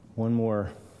One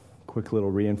more quick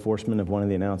little reinforcement of one of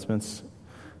the announcements,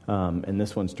 and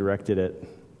this one's directed at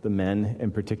the men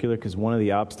in particular, because one of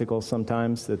the obstacles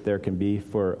sometimes that there can be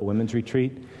for a women's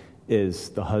retreat is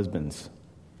the husbands.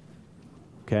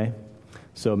 Okay?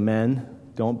 So men,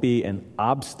 don't be an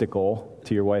obstacle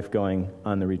to your wife going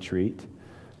on the retreat,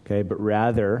 okay? But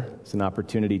rather, it's an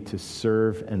opportunity to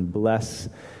serve and bless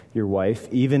your wife,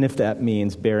 even if that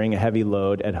means bearing a heavy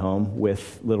load at home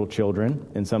with little children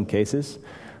in some cases,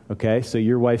 okay? So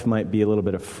your wife might be a little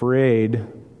bit afraid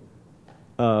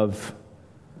of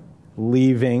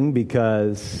leaving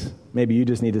because maybe you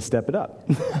just need to step it up.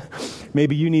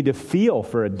 Maybe you need to feel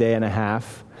for a day and a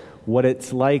half what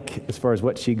it's like as far as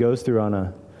what she goes through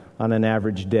on an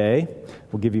average day.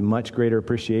 Will give you much greater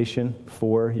appreciation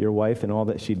for your wife and all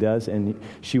that she does, and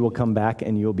she will come back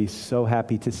and you'll be so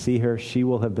happy to see her. She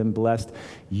will have been blessed.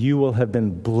 You will have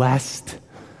been blessed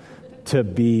to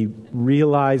be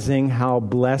realizing how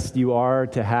blessed you are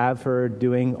to have her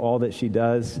doing all that she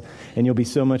does, and you'll be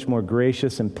so much more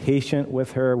gracious and patient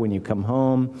with her when you come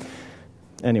home.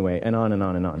 Anyway, and on and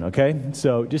on and on, okay?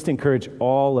 So just encourage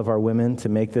all of our women to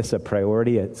make this a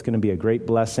priority. It's going to be a great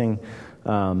blessing.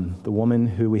 The woman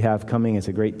who we have coming is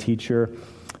a great teacher.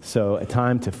 So a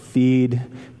time to feed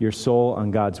your soul on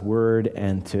God's word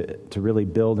and to really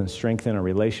build and strengthen our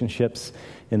relationships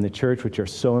in the church, which are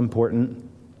so important.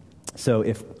 So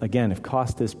if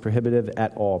cost is prohibitive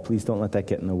at all, please don't let that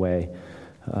get in the way.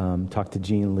 Talk to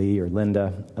Jean Lee or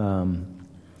Linda.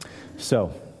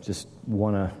 So just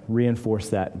want to reinforce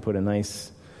that and put a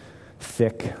nice,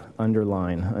 thick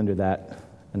underline under that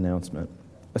announcement,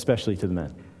 especially to the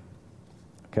men.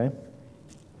 Okay?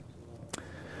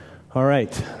 All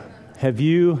right. Have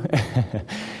you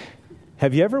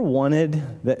ever wanted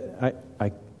that?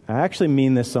 I actually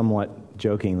mean this somewhat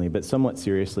jokingly, but somewhat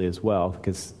seriously as well,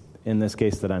 because in this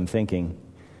case that I'm thinking,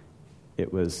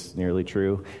 it was nearly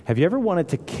true. Have you ever wanted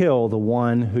to kill the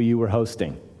one who you were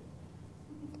hosting?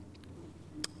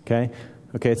 Okay,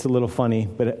 it's a little funny,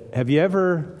 but have you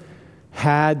ever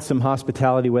had some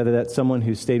hospitality, whether that's someone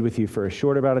who stayed with you for a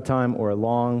short amount of time or a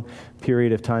long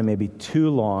period of time, maybe too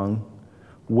long,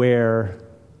 where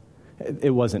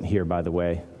it wasn't here, by the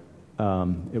way.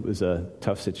 It was a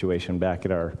tough situation back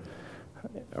at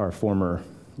our former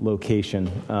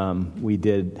location. We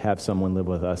did have someone live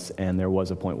with us, and there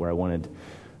was a point where I wanted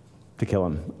to kill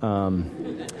him.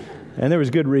 And there was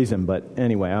good reason, but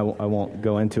anyway, I won't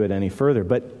go into it any further.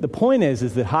 But the point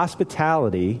is that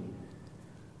hospitality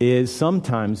is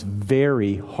sometimes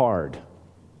very hard,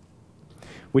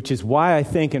 which is why I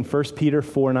think in 1 Peter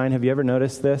 4:9, have you ever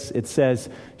noticed this? It says,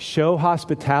 show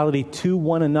hospitality to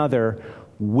one another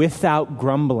without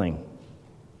grumbling.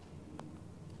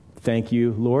 Thank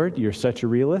you, Lord. You're such a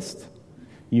realist.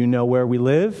 You know where we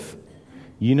live.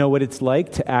 You know what it's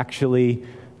like to actually,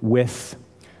 with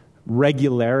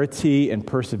regularity and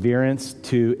perseverance,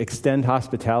 to extend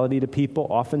hospitality to people.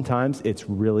 Oftentimes, it's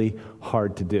really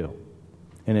hard to do.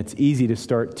 And it's easy to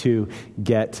start to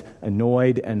get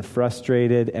annoyed and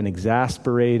frustrated and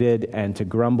exasperated and to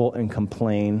grumble and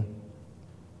complain.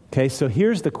 Okay, so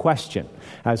here's the question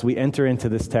as we enter into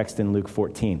this text in Luke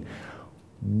 14.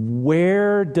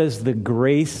 Where does the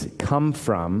grace come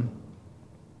from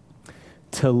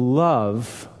to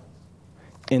love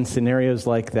in scenarios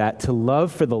like that, to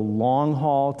love for the long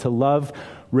haul, to love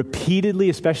repeatedly,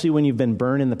 especially when you've been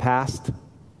burned in the past?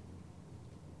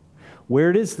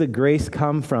 Where does the grace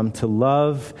come from to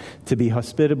love, to be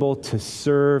hospitable, to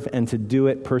serve, and to do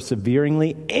it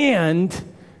perseveringly and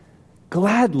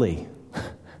gladly?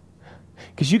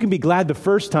 Because you can be glad the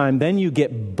first time, then you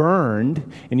get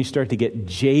burned, and you start to get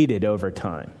jaded over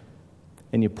time,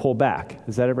 and you pull back.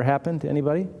 Has that ever happened to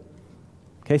anybody?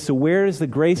 Okay, so where does the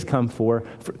grace come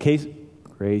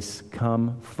grace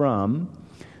come from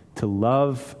to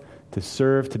love, to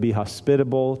serve, to be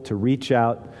hospitable, to reach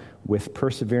out with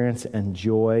perseverance and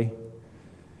joy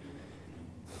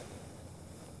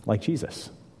like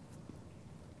Jesus?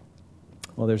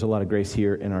 Well, there's a lot of grace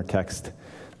here in our text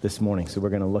this morning, so we're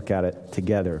going to look at it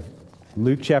together.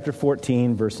 Luke chapter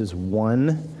 14, verses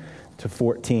 1 to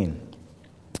 14.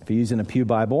 If you're using a Pew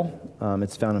Bible,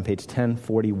 it's found on page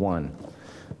 1041.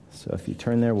 So if you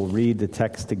turn there, we'll read the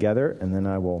text together, and then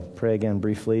I will pray again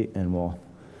briefly, and we'll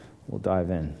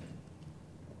dive in.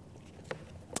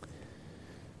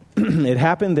 It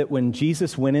happened that when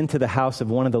Jesus went into the house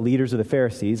of one of the leaders of the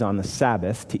Pharisees on the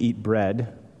Sabbath to eat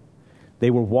bread,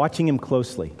 they were watching him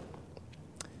closely.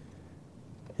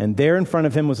 And there in front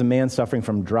of him was a man suffering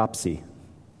from dropsy.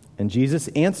 And Jesus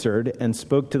answered and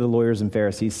spoke to the lawyers and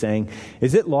Pharisees, saying,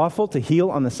 "Is it lawful to heal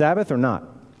on the Sabbath or not?"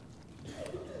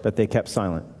 But they kept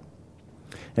silent.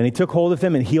 And he took hold of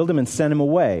him and healed him and sent him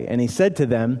away. And he said to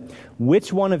them,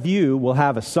 which one of you will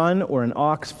have a son or an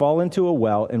ox fall into a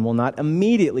well and will not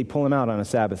immediately pull him out on a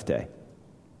Sabbath day?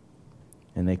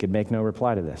 And they could make no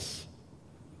reply to this.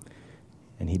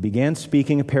 And he began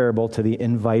speaking a parable to the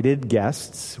invited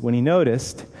guests when he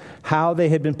noticed how they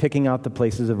had been picking out the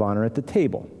places of honor at the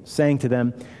table, saying to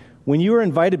them, when you are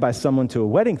invited by someone to a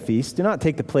wedding feast, do not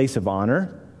take the place of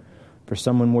honor, for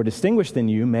someone more distinguished than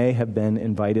you may have been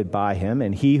invited by him,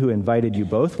 and he who invited you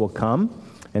both will come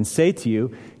and say to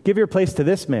you, give your place to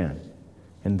this man.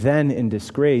 And then in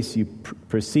disgrace you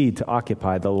proceed to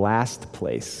occupy the last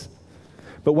place.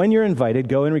 But when you're invited,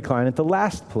 go and recline at the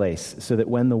last place, so that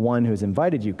when the one who has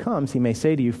invited you comes, he may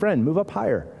say to you, friend, move up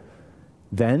higher.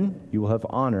 Then you will have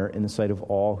honor in the sight of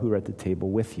all who are at the table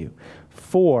with you.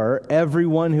 For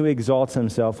everyone who exalts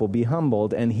himself will be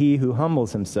humbled, and he who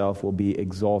humbles himself will be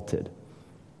exalted.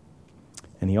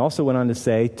 And he also went on to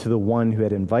say to the one who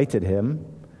had invited him,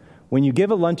 when you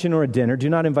give a luncheon or a dinner, do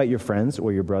not invite your friends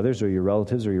or your brothers or your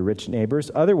relatives or your rich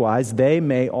neighbors. Otherwise, they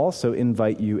may also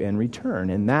invite you in return,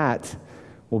 and that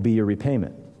will be your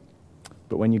repayment.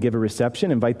 But when you give a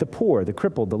reception, invite the poor, the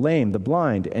crippled, the lame, the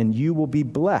blind, and you will be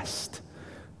blessed,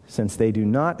 since they do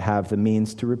not have the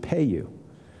means to repay you,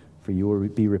 for you will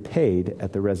be repaid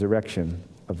at the resurrection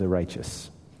of the righteous.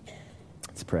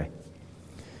 Let's pray.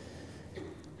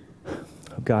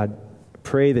 God,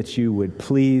 pray that you would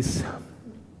please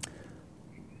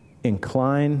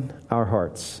incline our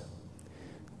hearts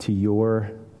to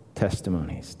your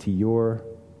testimonies, to your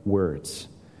words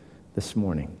this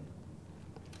morning.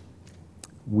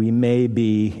 We may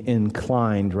be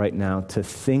inclined right now to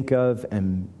think of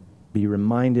and be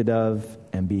reminded of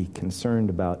and be concerned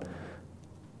about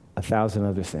 1,000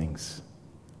 other things.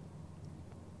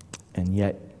 And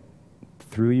yet,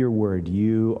 through your word,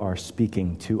 you are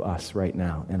speaking to us right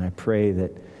now. And I pray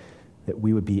that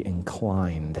we would be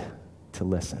inclined to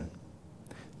listen,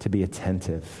 to be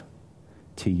attentive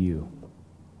to you.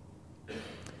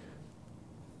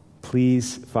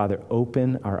 Please, Father,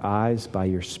 open our eyes by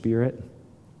your Spirit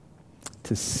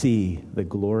to see the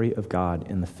glory of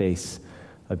God in the face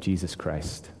of Jesus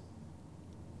Christ,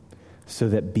 so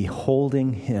that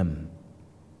beholding him,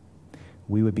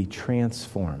 we would be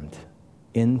transformed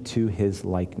into his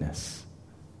likeness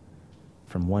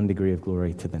from one degree of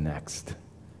glory to the next.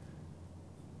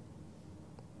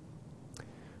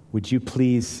 Would you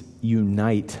please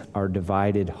unite our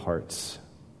divided hearts?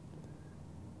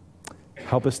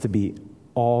 Help us to be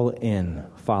all in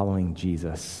following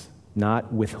Jesus,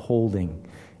 not withholding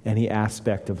any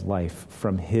aspect of life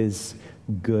from his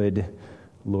good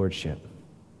lordship.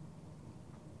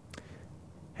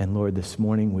 And Lord, this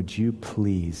morning, would you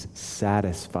please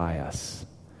satisfy us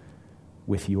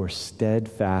with your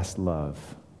steadfast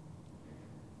love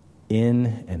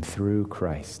in and through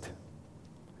Christ,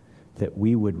 that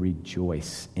we would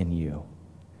rejoice in you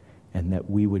and that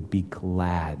we would be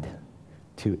glad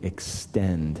to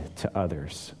extend to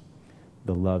others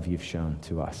the love you've shown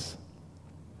to us.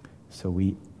 So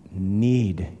we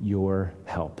need your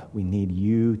help. We need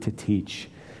you to teach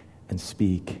and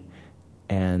speak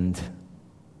and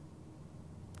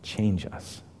change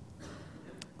us.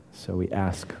 So we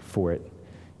ask for it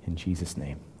in Jesus'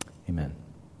 name. Amen.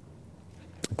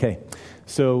 Okay,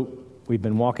 so we've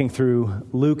been walking through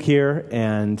Luke here,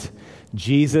 and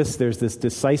Jesus, there's this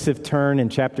decisive turn in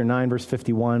chapter 9, verse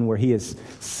 51, where he has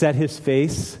set his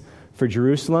face for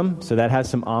Jerusalem. So that has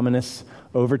some ominous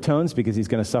overtones because he's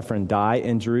going to suffer and die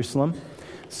in Jerusalem.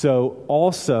 So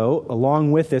also,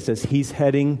 along with this, as he's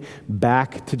heading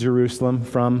back to Jerusalem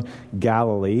from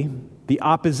Galilee, the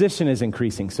opposition is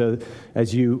increasing. So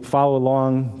as you follow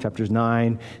along, chapters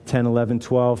 9, 10, 11,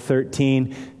 12,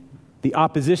 13, the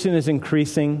opposition is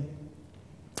increasing.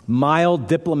 Mild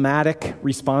diplomatic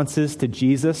responses to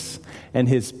Jesus and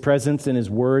his presence and his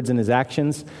words and his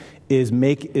actions is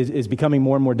becoming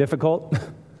more and more difficult.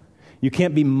 You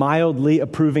can't be mildly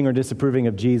approving or disapproving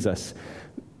of Jesus.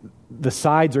 The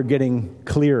sides are getting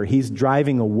clearer. He's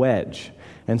driving a wedge.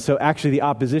 And so actually the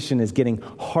opposition is getting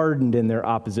hardened in their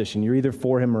opposition. You're either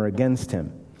for him or against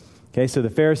him. Okay, so the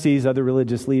Pharisees, other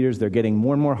religious leaders, they're getting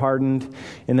more and more hardened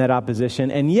in that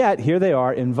opposition. And yet, here they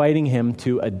are inviting him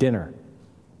to a dinner,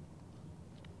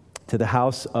 to the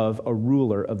house of a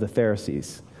ruler of the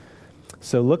Pharisees.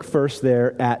 So look first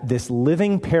there at this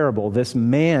living parable, this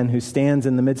man who stands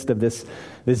in the midst of this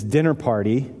dinner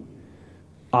party.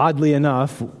 Oddly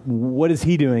enough, what is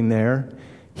he doing there?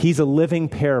 He's a living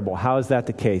parable. How is that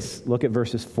the case? Look at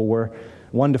verses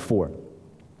 1 to 4.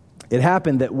 It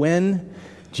happened that when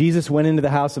Jesus went into the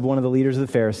house of one of the leaders of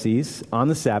the Pharisees on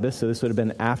the Sabbath, so this would have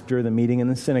been after the meeting in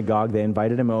the synagogue, they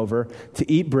invited him over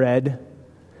to eat bread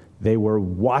They were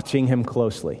watching him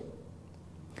closely.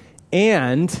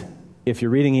 And if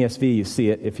you're reading ESV, you see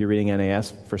it. If you're reading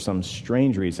NAS, for some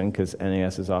strange reason, because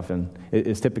NAS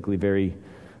is typically very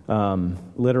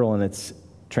literal in its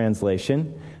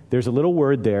translation, there's a little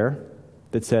word there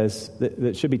that says,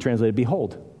 that should be translated,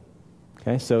 behold.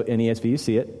 Okay, so in ESV you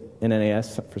see it. In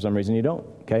NAS, for some reason you don't.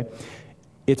 Okay,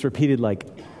 it's repeated like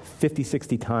 50,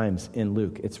 60 times in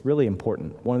Luke. It's really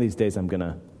important. One of these days I'm going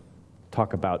to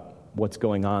talk about what's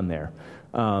going on there.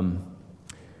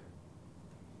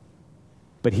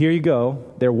 But here you go.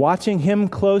 They're watching him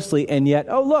closely, and yet,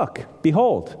 oh, look,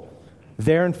 behold,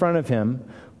 there in front of him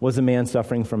was a man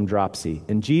suffering from dropsy.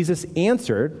 And Jesus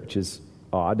answered, which is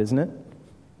odd, isn't it?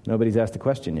 Nobody's asked a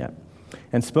question yet.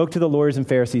 And spoke to the lawyers and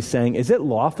Pharisees, saying, is it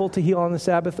lawful to heal on the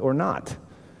Sabbath or not?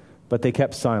 But they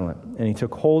kept silent. And he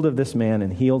took hold of this man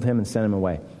and healed him and sent him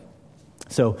away.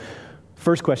 So,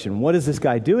 first question, what is this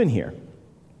guy doing here?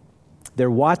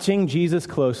 They're watching Jesus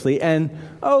closely, and,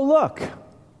 oh, look,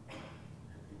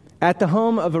 at the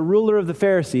home of a ruler of the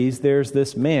Pharisees, there's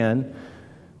this man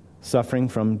suffering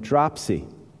from dropsy.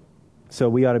 So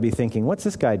we ought to be thinking, what's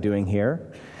this guy doing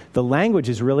here? The language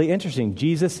is really interesting.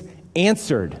 Jesus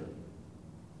answered.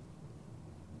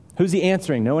 Who's he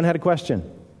answering? No one had a question.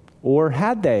 Or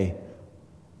had they,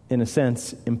 in a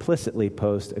sense, implicitly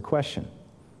posed a question?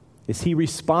 Is he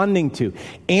responding to,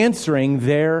 answering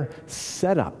their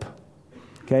setup?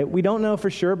 Okay, we don't know for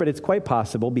sure, but it's quite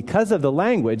possible, because of the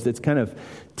language that's kind of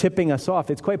tipping us off,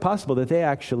 it's quite possible that they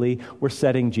actually were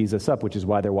setting Jesus up, which is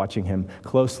why they're watching him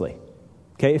closely.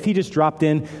 Okay, if he just dropped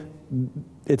in,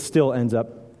 it still ends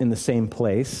up in the same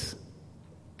place.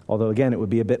 Although, again, it would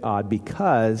be a bit odd,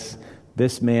 because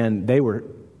this man, they were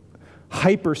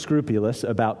hyper scrupulous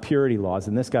about purity laws,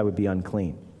 and this guy would be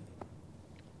unclean.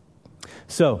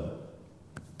 So,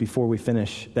 before we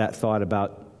finish that thought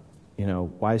about,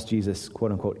 why is Jesus,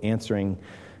 quote unquote, answering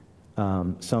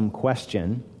some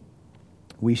question,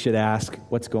 we should ask,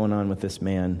 what's going on with this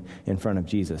man in front of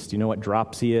Jesus? Do you know what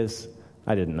dropsy is?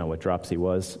 I didn't know what dropsy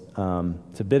was.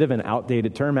 It's a bit of an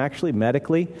outdated term, actually,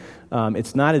 medically.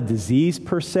 It's not a disease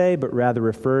per se, but rather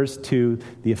refers to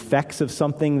the effects of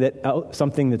something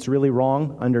that's really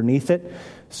wrong underneath it.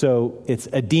 So it's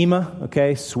edema,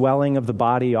 okay, swelling of the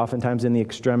body, oftentimes in the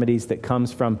extremities, that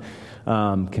comes from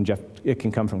it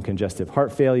can come from congestive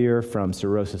heart failure, from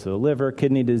cirrhosis of the liver,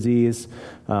 kidney disease,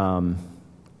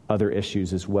 other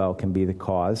issues as well can be the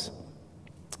cause.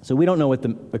 So we don't know what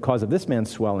the cause of this man's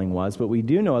swelling was, but we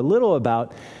do know a little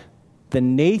about the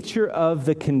nature of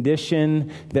the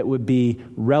condition that would be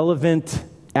relevant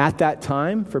at that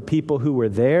time for people who were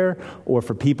there, or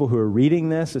for people who are reading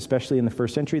this, especially in the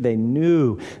first century. They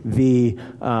knew the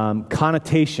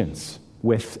connotations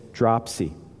with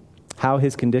dropsy, how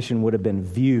his condition would have been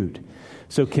viewed.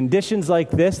 So conditions like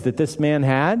this that this man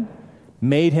had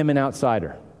made him an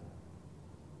outsider.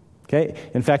 Okay?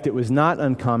 In fact, it was not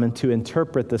uncommon to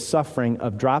interpret the suffering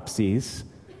of dropsies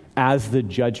as the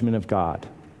judgment of God.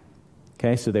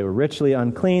 Okay, so they were ritually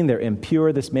unclean, they're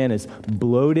impure, this man is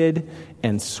bloated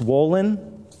and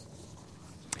swollen.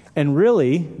 And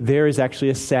really, there is actually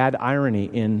a sad irony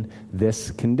in this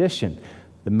condition.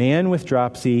 The man with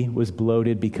dropsy was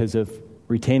bloated because of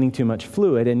retaining too much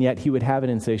fluid, and yet he would have an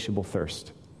insatiable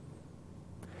thirst.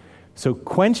 So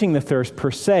quenching the thirst per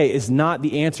se is not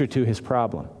the answer to his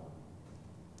problem.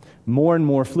 More and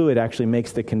more fluid actually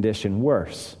makes the condition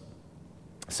worse.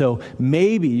 So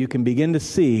maybe you can begin to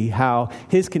see how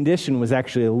his condition was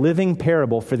actually a living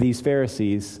parable for these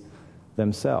Pharisees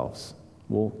themselves.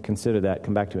 We'll consider that,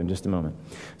 come back to it in just a moment.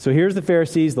 So here's the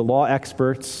Pharisees, the law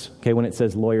experts. Okay, when it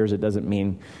says lawyers, it doesn't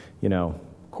mean,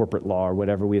 corporate law or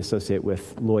whatever we associate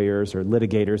with lawyers or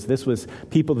litigators. This was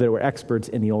people that were experts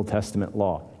in the Old Testament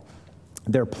law.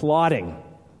 They're plotting.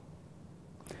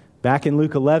 Back in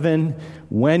Luke 11,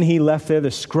 when he left there, the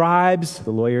scribes,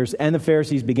 the lawyers, and the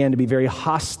Pharisees began to be very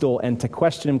hostile and to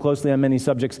question him closely on many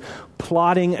subjects,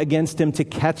 plotting against him to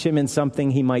catch him in something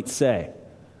he might say.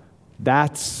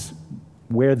 That's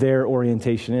where their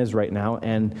orientation is right now,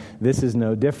 and this is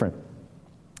no different.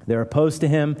 They're opposed to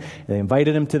him. They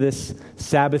invited him to this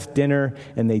Sabbath dinner,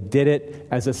 and they did it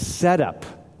as a setup.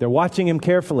 They're watching him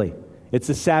carefully. It's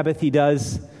the Sabbath. He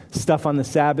does stuff on the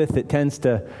Sabbath that tends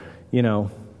to,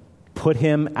 put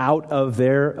him out of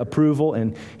their approval.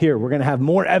 And here, we're going to have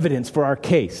more evidence for our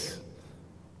case.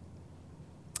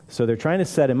 So they're trying to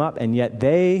set him up, and yet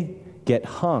they get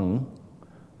hung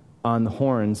on the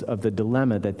horns of the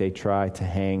dilemma that they try to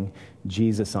hang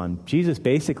Jesus on. Jesus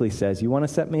basically says, you want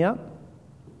to set me up?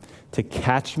 To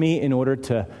catch me in order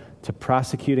to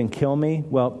prosecute and kill me?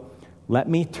 Well, let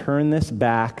me turn this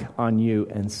back on you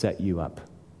and set you up.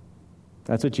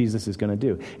 That's what Jesus is going to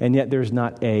do. And yet there's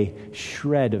not a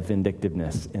shred of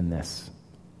vindictiveness in this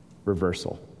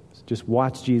reversal. Just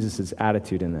watch Jesus'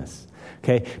 attitude in this.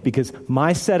 Okay? Because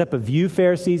my setup of you,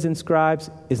 Pharisees and scribes,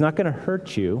 is not going to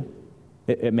hurt you.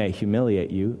 It may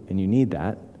humiliate you, and you need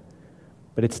that.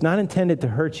 But it's not intended to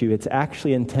hurt you. It's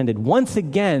actually intended, once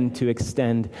again, to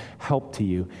extend help to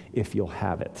you if you'll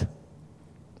have it.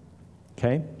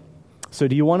 Okay? So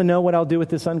do you want to know what I'll do with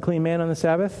this unclean man on the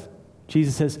Sabbath?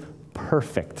 Jesus says,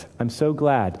 perfect. I'm so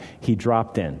glad he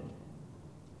dropped in.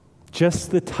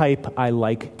 Just the type I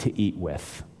like to eat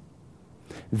with.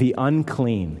 The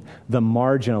unclean, the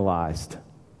marginalized.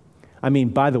 I mean,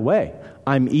 by the way,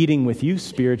 I'm eating with you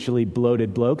spiritually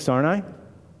bloated blokes, aren't I?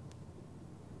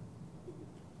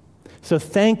 So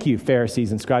thank you,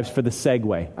 Pharisees and scribes, for the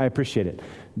segue. I appreciate it.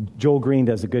 Joel Green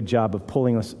does a good job of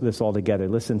pulling this all together.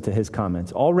 Listen to his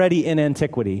comments. Already in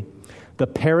antiquity, the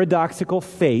paradoxical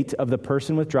fate of the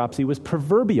person with dropsy was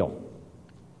proverbial.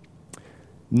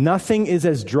 Nothing is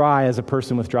as dry as a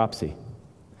person with dropsy,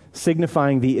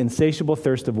 signifying the insatiable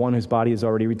thirst of one whose body is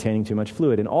already retaining too much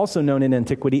fluid. And also known in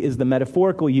antiquity is the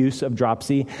metaphorical use of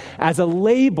dropsy as a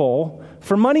label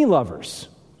for money lovers,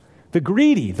 the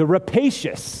greedy, the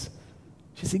rapacious,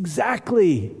 which is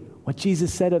exactly what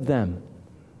Jesus said of them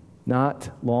not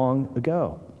long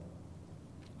ago.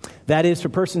 That is, for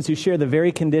persons who share the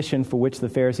very condition for which the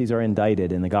Pharisees are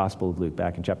indicted in the Gospel of Luke,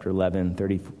 back in chapter 11,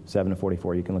 37 to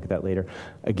 44. You can look at that later.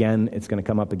 Again, it's going to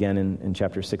come up again in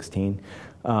chapter 16.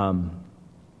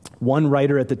 One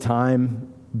writer at the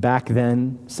time, back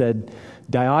then, said,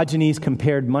 Diogenes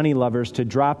compared money lovers to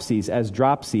dropsies, as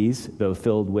dropsies, though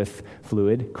filled with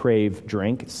fluid, crave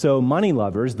drink. So money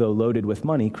lovers, though loaded with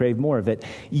money, crave more of it,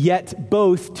 yet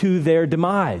both to their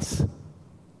demise.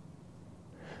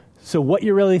 So what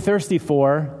you're really thirsty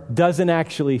for doesn't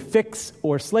actually fix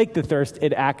or slake the thirst.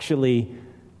 It actually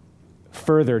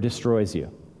further destroys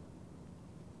you.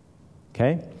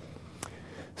 Okay?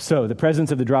 So the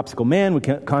presence of the dropsical man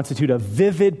would constitute a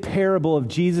vivid parable of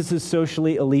Jesus'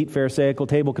 socially elite Pharisaical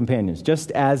table companions.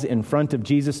 Just as in front of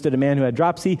Jesus stood a man who had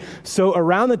dropsy, so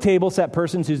around the table sat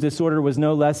persons whose disorder was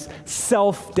no less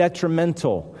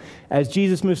self-detrimental. As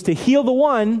Jesus moves to heal the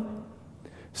one,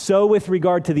 so with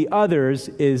regard to the others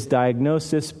is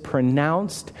diagnosis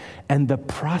pronounced and the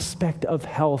prospect of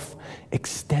health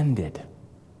extended.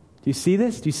 Do you see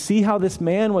this? Do you see how this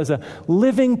man was a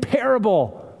living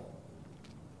parable?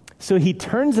 So he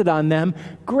turns it on them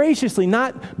graciously,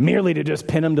 not merely to just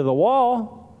pin them to the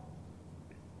wall,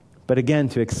 but again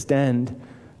to extend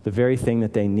the very thing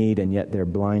that they need and yet they're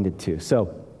blinded to.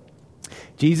 So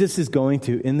Jesus is going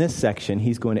to, in this section,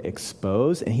 he's going to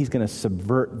expose and he's going to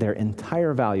subvert their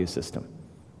entire value system.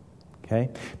 Okay?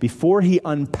 Before he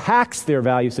unpacks their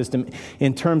value system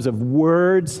in terms of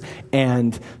words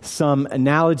and some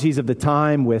analogies of the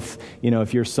time with,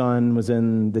 if your son was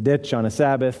in the ditch on a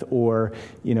Sabbath, or,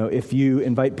 if you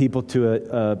invite people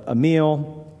to a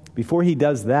meal, before he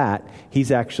does that, he's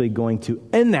actually going to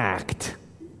enact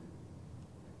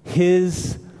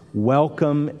his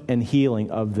welcome and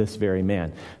healing of this very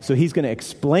man. So he's going to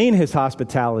explain his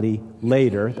hospitality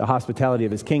later, the hospitality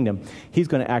of his kingdom. He's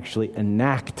going to actually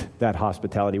enact that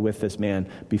hospitality with this man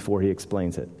before he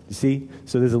explains it. You see?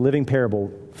 So there's a living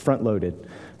parable front-loaded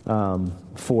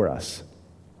for us.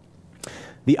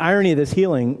 The irony of this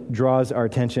healing draws our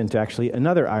attention to actually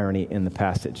another irony in the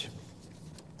passage.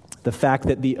 The fact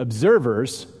that the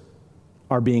observers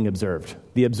are being observed.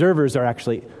 The observers are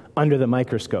actually under the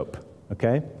microscope,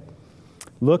 okay?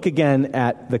 Look again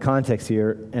at the context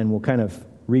here, and we'll kind of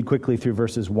read quickly through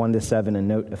verses 1 to 7 and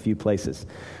note a few places.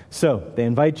 So, they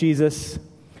invite Jesus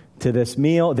to this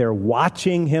meal. They're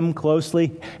watching him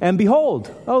closely. And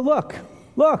behold, look,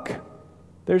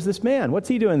 there's this man. What's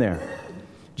he doing there?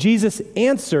 Jesus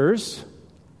answers.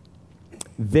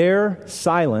 They're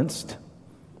silenced.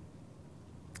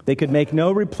 They could make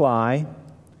no reply.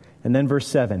 And then verse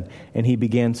 7, and he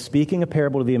began speaking a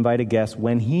parable to the invited guests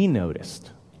when he noticed.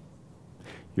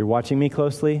 You're watching me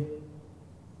closely?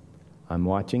 I'm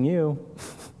watching you.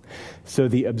 So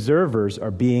the observers are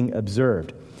being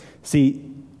observed. See,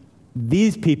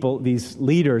 these people, these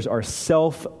leaders are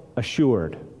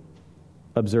self-assured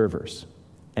observers,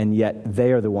 and yet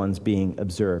they are the ones being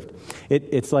observed.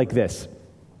 It's like this.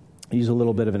 I'll use a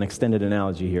little bit of an extended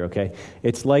analogy here, okay?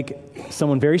 It's like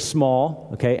someone very small,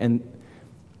 okay, and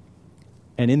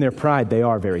in their pride, they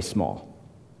are very small.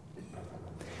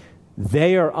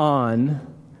 They are on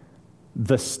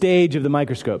the stage of the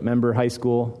microscope. Remember high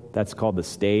school? That's called the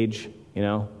stage,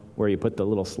 where you put the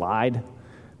little slide.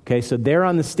 Okay, so they're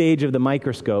on the stage of the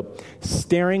microscope,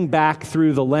 staring back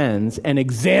through the lens and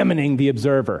examining the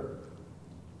observer.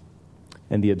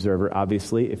 And the observer,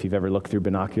 obviously, if you've ever looked through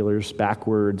binoculars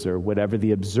backwards or whatever,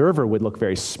 the observer would look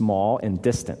very small and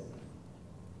distant.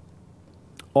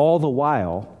 All the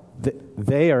while,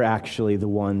 they are actually the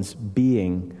ones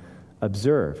being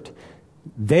observed.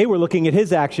 They were looking at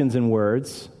his actions and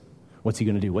words. What's he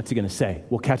going to do? What's he going to say?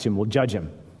 We'll catch him. We'll judge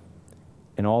him.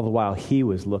 And all the while, he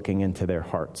was looking into their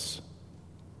hearts.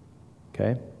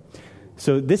 Okay?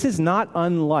 So this is not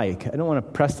unlike, I don't want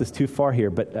to press this too far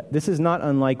here, but this is not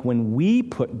unlike when we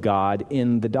put God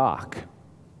in the dock.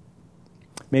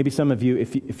 Maybe some of you,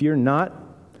 if you're not,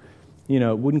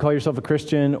 wouldn't call yourself a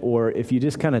Christian, or if you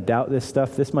just kind of doubt this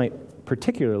stuff, this might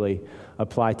particularly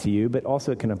apply to you, but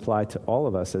also it can apply to all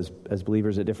of us as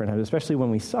believers at different times, especially when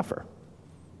we suffer.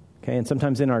 Okay, and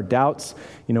sometimes in our doubts,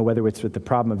 whether it's with the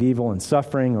problem of evil and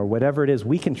suffering or whatever it is,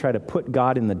 we can try to put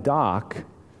God in the dock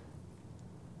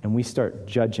and we start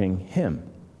judging him.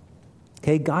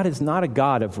 Okay, God is not a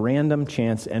God of random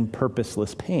chance and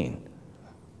purposeless pain.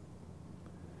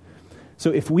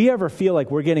 So if we ever feel like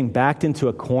we're getting backed into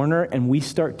a corner and we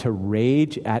start to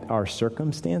rage at our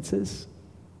circumstances,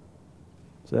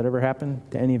 does that ever happen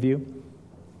to any of you?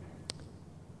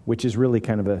 Which is really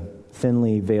kind of a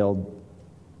thinly veiled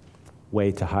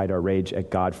way to hide our rage at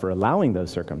God for allowing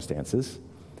those circumstances.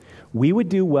 We would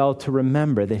do well to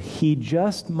remember that he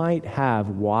just might have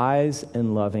wise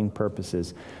and loving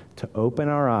purposes to open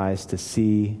our eyes to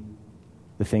see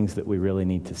the things that we really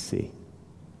need to see.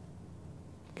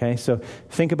 Okay, so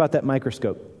think about that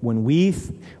microscope. When we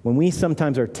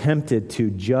sometimes are tempted to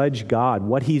judge God,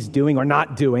 what he's doing or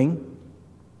not doing,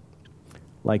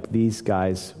 like these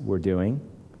guys were doing,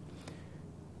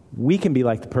 we can be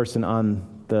like the person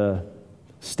on the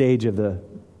stage of the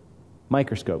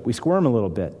microscope. We squirm a little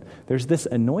bit. There's this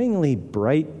annoyingly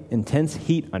bright, intense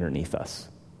heat underneath us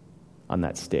on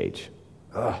that stage.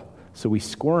 So we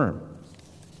squirm.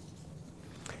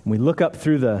 And we look up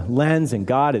through the lens, and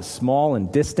God is small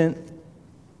and distant.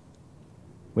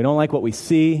 We don't like what we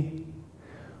see.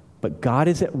 But God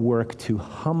is at work to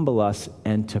humble us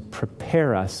and to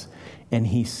prepare us. And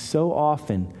he so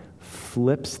often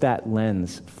flips that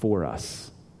lens for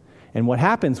us. And what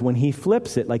happens when he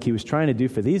flips it, like he was trying to do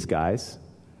for these guys,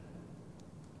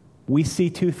 we see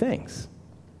two things.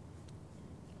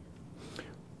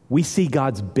 We see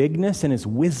God's bigness and his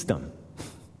wisdom.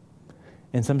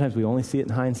 And sometimes we only see it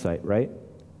in hindsight, right?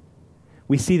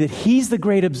 We see that he's the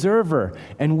great observer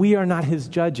and we are not his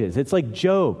judges. It's like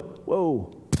Job.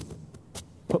 Whoa,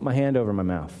 put my hand over my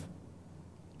mouth.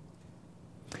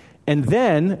 And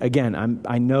then, again,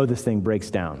 I know this thing breaks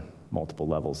down multiple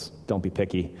levels. Don't be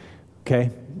picky.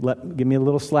 Okay? Give me a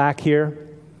little slack here.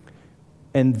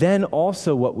 And then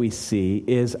also what we see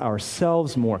is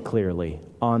ourselves more clearly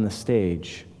on the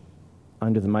stage,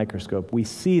 under the microscope. We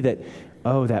see that,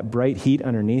 that bright heat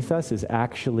underneath us is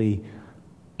actually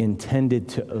intended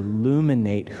to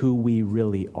illuminate who we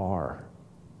really are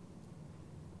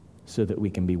so that we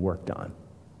can be worked on.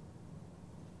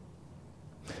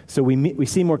 So we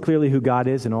see more clearly who God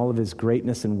is in all of his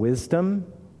greatness and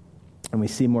wisdom, and we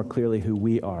see more clearly who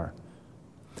we are.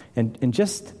 And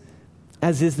just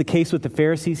as is the case with the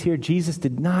Pharisees here, Jesus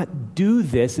did not do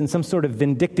this in some sort of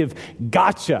vindictive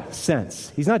gotcha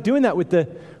sense. He's not doing that with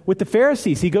the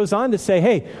Pharisees. He goes on to say,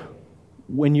 hey,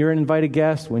 when you're an invited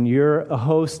guest, when you're a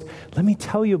host, let me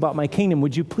tell you about my kingdom.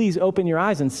 Would you please open your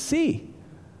eyes and see?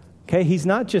 Okay, he's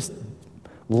not just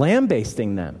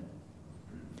lambasting them.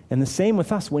 And the same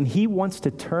with us. When he wants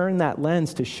to turn that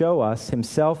lens to show us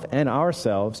himself and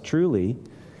ourselves truly,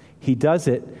 he does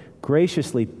it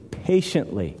graciously,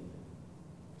 patiently.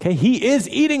 Okay, he is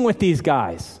eating with these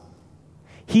guys.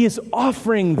 He is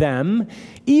offering them,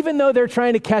 even though they're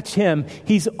trying to catch him,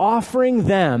 he's offering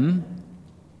them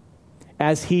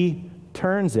as he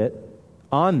turns it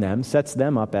on them, sets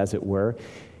them up as it were.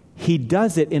 He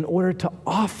does it in order to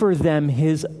offer them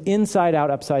his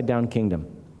inside-out, upside-down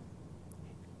kingdom.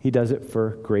 He does it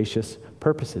for gracious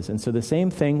purposes. And so the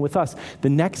same thing with us. The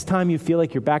next time you feel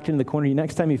like you're backed into the corner, the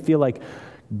next time you feel like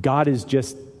God is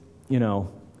just,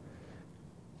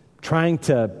 trying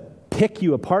to pick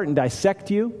you apart and dissect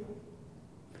you,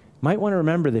 might want to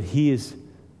remember that he is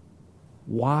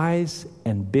wise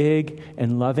and big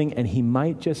and loving, and he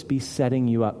might just be setting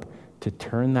you up to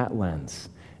turn that lens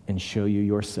and show you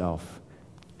yourself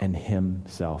and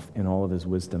himself in all of his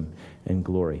wisdom and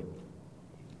glory.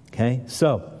 Okay,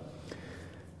 so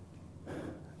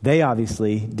they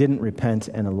obviously didn't repent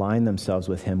and align themselves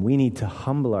with him. We need to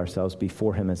humble ourselves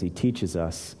before him as he teaches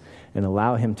us and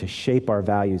allow him to shape our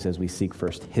values as we seek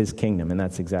first his kingdom. And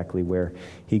that's exactly where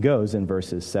he goes in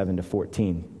verses 7 to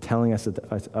 14, telling us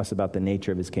about the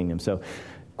nature of his kingdom. So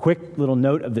quick little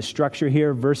note of the structure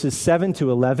here. Verses 7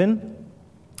 to 11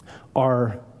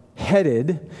 are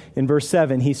headed. In verse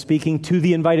 7, he's speaking to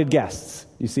the invited guests.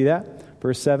 You see that?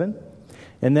 Verse 7.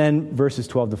 And then verses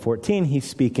 12 to 14, he's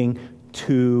speaking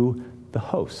to the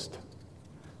host,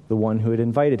 the one who had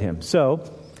invited him. So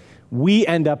we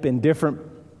end up in different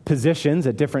positions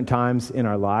at different times in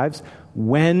our lives.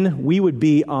 When we would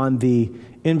be on the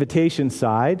invitation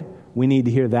side, we need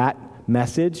to hear that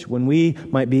message. When we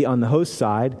might be on the host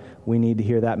side, we need to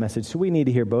hear that message. So we need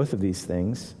to hear both of these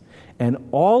things. And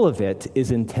all of it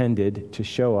is intended to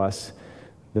show us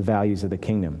the values of the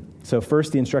kingdom. So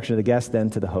first the instruction of the guest, then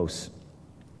to the host.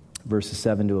 Verses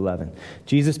 7 to 11.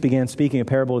 Jesus began speaking a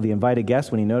parable to the invited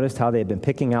guests when he noticed how they had been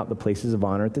picking out the places of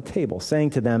honor at the table,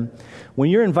 saying to them,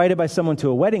 "When you're invited by someone to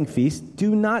a wedding feast,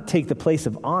 do not take the place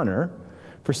of honor,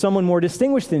 for someone more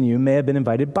distinguished than you may have been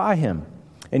invited by him.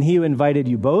 And he who invited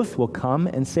you both will come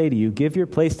and say to you, 'Give your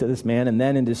place to this man,' and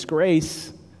then in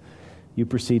disgrace you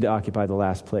proceed to occupy the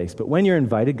last place. But when you're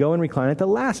invited, go and recline at the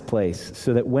last place,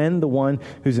 so that when the one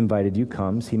who's invited you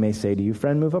comes, he may say to you,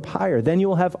 'Friend, move up higher.' Then you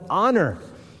will have honor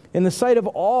in the sight of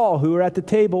all who are at the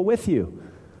table with you.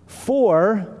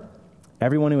 For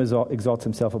everyone who exalts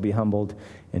himself will be humbled,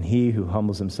 and he who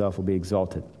humbles himself will be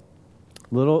exalted."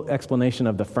 Little explanation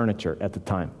of the furniture at the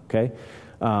time, okay?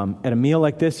 At a meal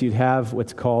like this, you'd have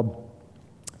what's called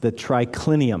the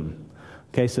triclinium.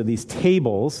 Okay, so these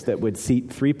tables that would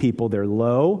seat 3 people, they're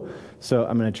low. So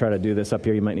I'm going to try to do this up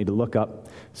here. You might need to look up.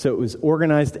 So it was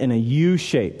organized in a U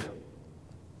shape.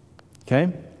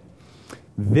 Okay?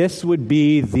 This would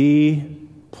be the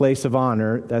place of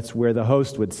honor. That's where the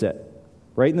host would sit.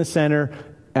 Right in the center,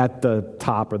 at the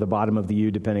top or the bottom of the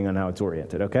U, depending on how it's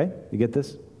oriented. Okay? You get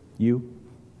this? U.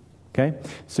 Okay?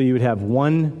 So you would have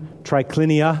one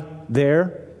triclinia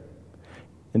there.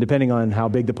 And depending on how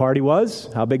big the party was,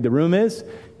 how big the room is,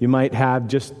 you might have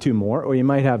just 2 more, or you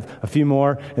might have a few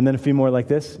more, and then a few more like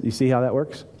this. You see how that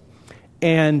works?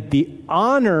 And the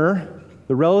honor,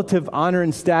 the relative honor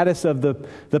and status of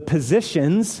the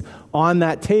positions on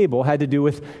that table had to do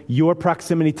with your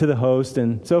proximity to the host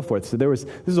and so forth. So this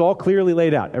is all clearly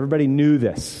laid out. Everybody knew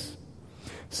this.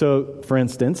 So, for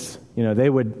instance, they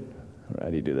would, how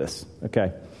do you do this?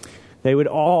 Okay. They would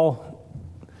all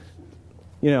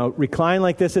recline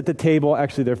like this at the table.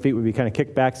 Actually, their feet would be kind of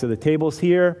kicked back, so the table's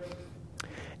here.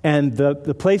 And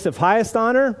the place of highest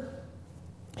honor,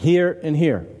 here and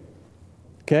here.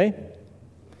 Okay?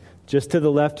 Just to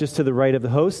the left, just to the right of the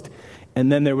host.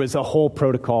 And then there was a whole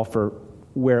protocol for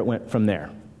where it went from there.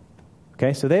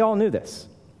 Okay? So they all knew this.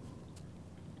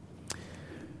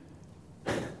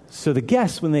 So the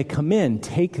guests, when they come in,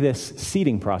 take this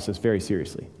seating process very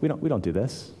seriously. We don't do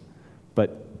this.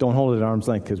 But don't hold it at arm's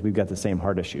length because we've got the same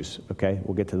heart issues, okay?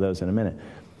 We'll get to those in a minute.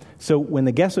 So when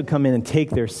the guests would come in and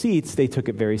take their seats, they took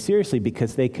it very seriously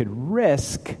because they could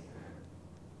risk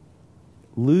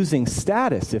losing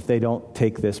status if they don't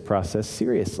take this process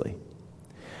seriously.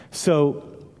 So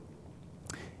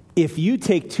if you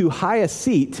take too high a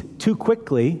seat too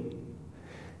quickly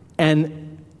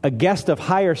and a guest of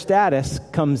higher status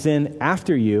comes in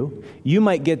after you, you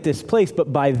might get displaced,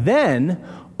 but by then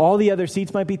all the other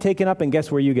seats might be taken up, and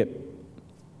guess where you get?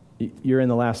 You're in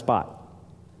the last spot,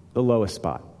 the lowest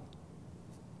spot.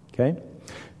 Okay?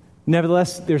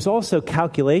 Nevertheless, there's also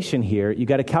calculation here. You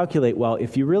got to calculate, well,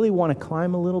 if you really want to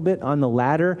climb a little bit on the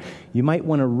ladder, you might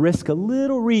want to risk a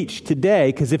little reach today,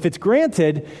 because if it's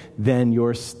granted, then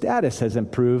your status has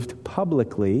improved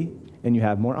publicly, and you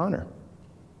have more honor.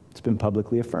 It's been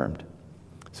publicly affirmed.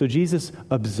 So Jesus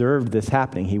observed this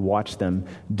happening. He watched them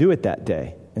do it that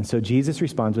day. And so Jesus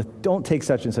responds with, "Don't take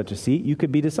such and such a seat. You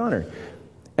could be dishonored."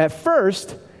 At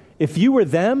first, if you were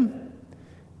them,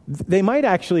 they might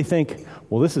actually think,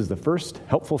 well, this is the first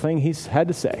helpful thing he's had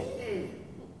to say.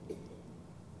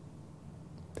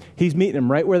 He's meeting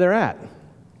them right where they're at.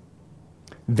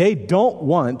 They don't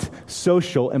want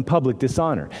social and public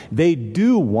dishonor. They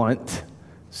do want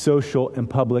social and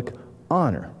public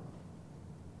honor.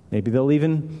 Maybe they'll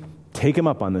even take him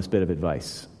up on this bit of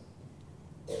advice.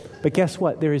 But guess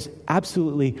what? There is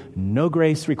absolutely no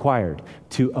grace required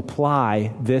to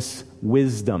apply this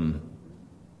wisdom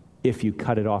if you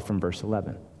cut it off from verse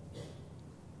 11.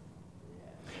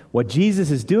 What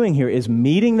Jesus is doing here is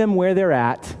meeting them where they're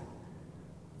at.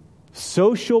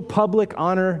 Social public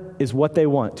honor is what they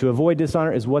want. To avoid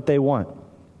dishonor is what they want.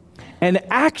 And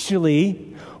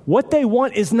actually, what they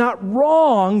want is not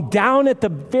wrong down at the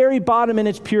very bottom in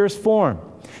its purest form.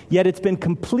 Yet it's been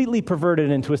completely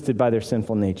perverted and twisted by their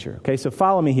sinful nature. Okay, so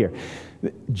follow me here.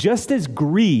 Just as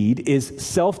greed is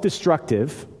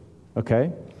self-destructive,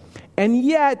 okay, and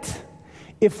yet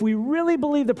if we really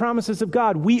believe the promises of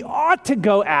God, we ought to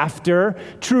go after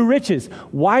true riches.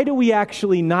 Why do we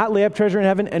actually not lay up treasure in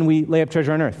heaven and we lay up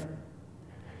treasure on earth?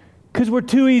 Because we're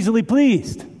too easily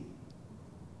pleased.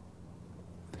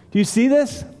 Do you see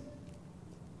this?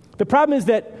 The problem is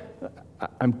that,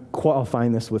 I'm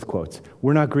qualifying this with quotes,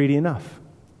 we're not greedy enough.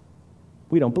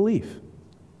 We don't believe.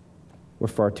 We're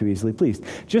far too easily pleased.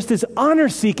 Just as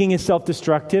honor-seeking is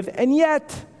self-destructive, and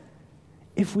yet,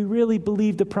 if we really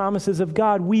believe the promises of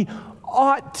God, we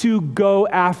ought to go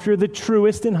after the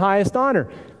truest and highest honor.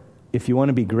 If you want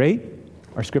to be great,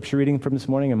 our scripture reading from this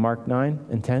morning in Mark 9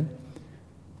 and 10,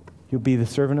 you'll be the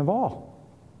servant of all,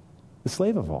 the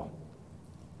slave of all.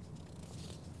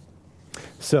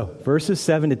 So, verses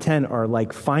 7 to 10 are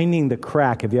like finding the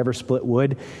crack. Have you ever split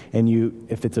wood and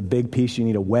if it's a big piece, you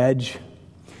need a wedge?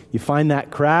 You find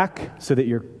that crack so that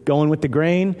you're going with the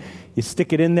grain, you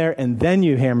stick it in there, and then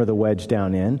you hammer the wedge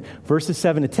down in. Verses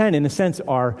 7 to 10, in a sense,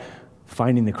 are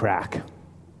finding the crack.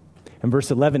 And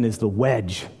verse 11 is the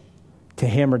wedge to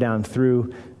hammer down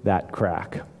through that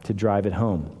crack, to drive it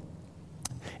home.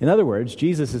 In other words,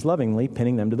 Jesus is lovingly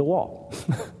pinning them to the wall.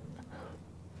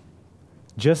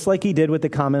 Just like he did with the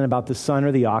comment about the son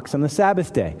or the ox on the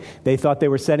Sabbath day. They thought they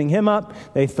were setting him up.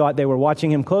 They thought they were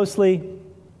watching him closely.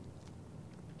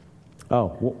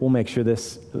 Oh, we'll make sure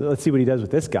this, let's see what he does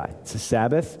with this guy. It's a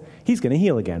Sabbath. He's going to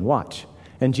heal again. Watch.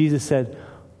 And Jesus said,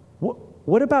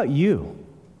 what about you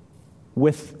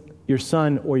with your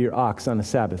son or your ox on the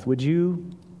Sabbath? Would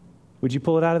you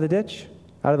pull it out of the ditch,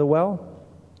 out of the well?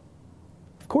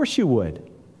 Of course you would.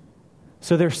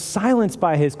 So they're silenced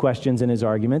by his questions and his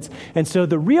arguments. And so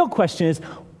the real question is,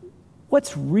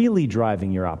 what's really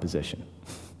driving your opposition?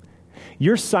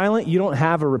 You're silent, you don't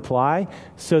have a reply,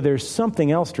 so there's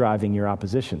something else driving your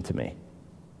opposition to me.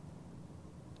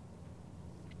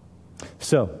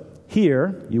 So,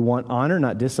 here, you want honor,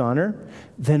 not dishonor,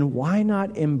 then why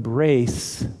not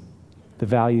embrace the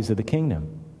values of the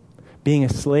kingdom? Being a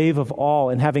slave of all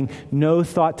and having no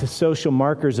thought to social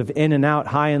markers of in and out,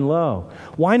 high and low.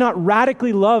 Why not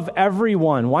radically love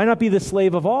everyone? Why not be the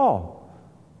slave of all?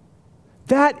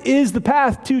 That is the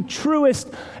path to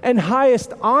truest and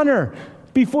highest honor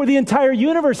before the entire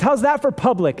universe. How's that for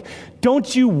public?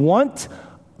 Don't you want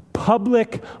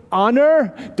public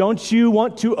honor? Don't you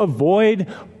want to avoid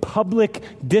public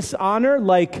dishonor?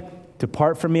 Like,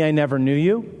 depart from me, I never knew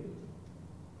you?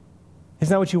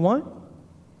 Isn't that what you want?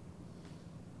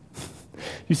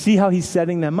 You see how he's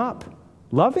setting them up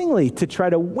lovingly to try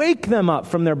to wake them up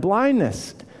from their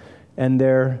blindness and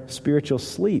their spiritual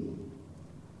sleep.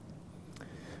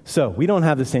 So, we don't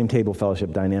have the same table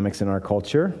fellowship dynamics in our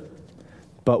culture,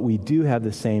 but we do have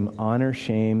the same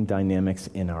honor-shame dynamics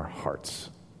in our hearts.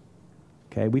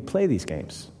 Okay, we play these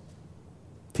games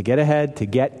to get ahead, to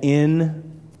get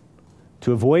in,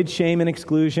 to avoid shame and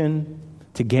exclusion,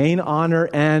 to gain honor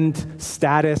and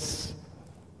status.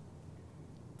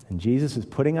 And Jesus is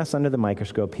putting us under the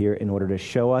microscope here in order to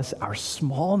show us our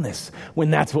smallness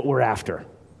when that's what we're after,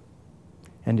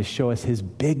 and to show us his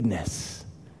bigness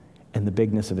and the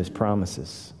bigness of his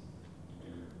promises.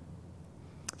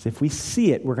 So if we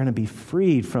see it, we're going to be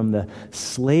freed from the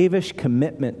slavish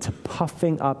commitment to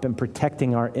puffing up and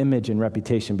protecting our image and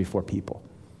reputation before people.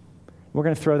 We're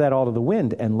going to throw that all to the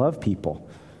wind and love people,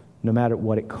 no matter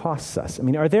what it costs us. I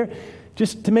mean, are there,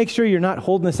 just to make sure you're not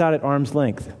holding this out at arm's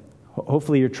length,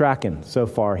 hopefully you're tracking so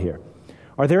far here.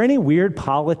 Are there any weird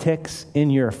politics in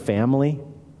your family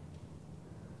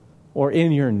or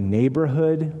in your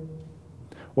neighborhood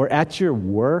or at your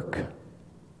work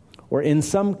or in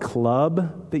some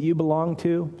club that you belong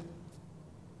to,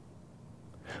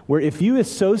 where if you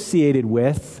associated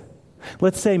with,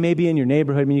 let's say maybe in your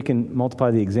neighborhood, I mean, you can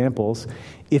multiply the examples,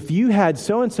 if you had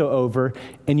so-and-so over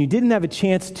and you didn't have a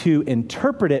chance to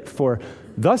interpret it for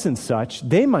thus and such,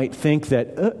 they might think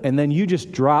that, and then you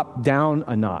just drop down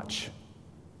a notch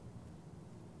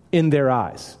in their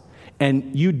eyes.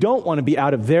 And you don't want to be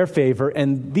out of their favor,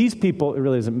 and these people, it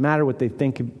really doesn't matter what they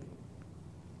think.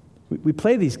 We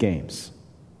play these games.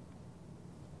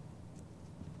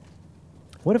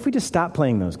 What if we just stop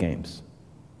playing those games?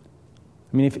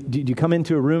 I mean, do you come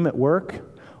into a room at work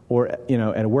or at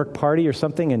a work party or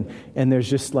something, and there's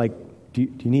just like, do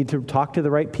you need to talk to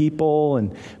the right people?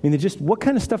 And I mean, what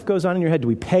kind of stuff goes on in your head? Do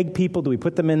we peg people? Do we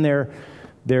put them in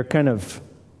their kind of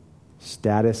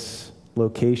status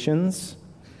locations?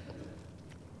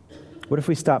 What if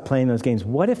we stop playing those games?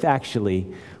 What if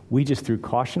actually we just threw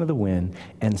caution to the wind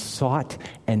and sought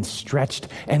and stretched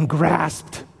and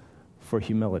grasped for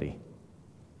humility?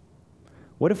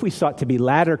 What if we sought to be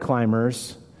ladder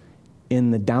climbers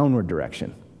in the downward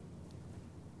direction?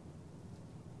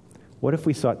 What if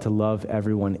we sought to love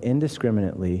everyone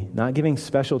indiscriminately, not giving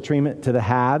special treatment to the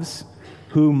haves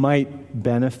who might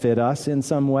benefit us in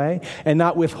some way, and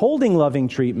not withholding loving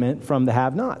treatment from the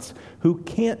have-nots who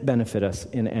can't benefit us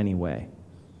in any way,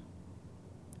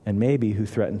 and maybe who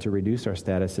threaten to reduce our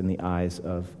status in the eyes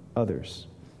of others?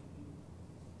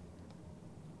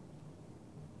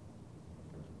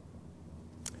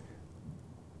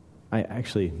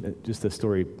 Just the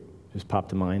story just popped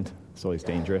to mind. It's always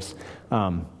dangerous.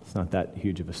 It's not that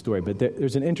huge of a story, but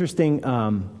there's an interesting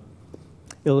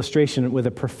illustration with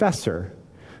a professor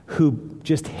who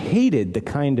just hated the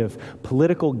kind of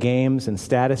political games and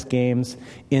status games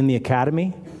in the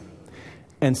academy.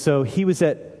 And so he was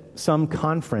at some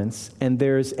conference, and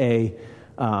there's a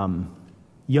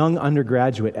young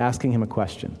undergraduate asking him a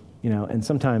question, and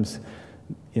sometimes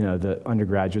the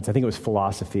undergraduates, I think it was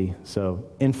philosophy, so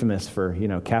infamous for,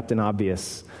 Captain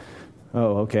Obvious.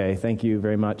 Oh, okay, thank you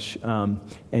very much.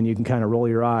 And you can kind of roll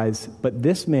your eyes. But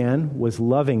this man was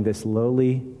loving this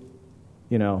lowly,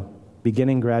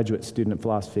 beginning graduate student of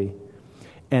philosophy.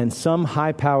 And some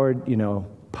high-powered,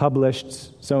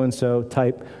 published so-and-so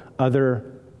type other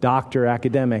doctor,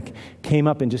 academic, came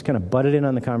up and just kind of butted in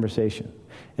on the conversation.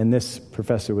 And this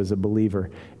professor was a believer.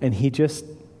 And he just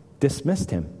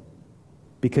dismissed him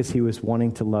because he was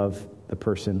wanting to love the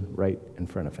person right in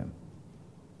front of him.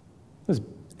 It was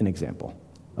an example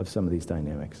of some of these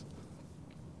dynamics.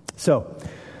 So,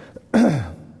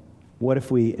 what if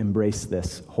we embrace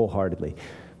this wholeheartedly?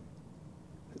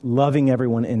 Loving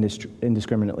everyone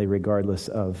indiscriminately, regardless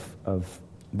of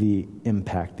the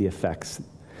impact, the effects.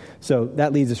 So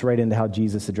that leads us right into how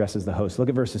Jesus addresses the host. Look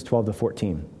at verses 12 to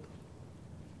 14.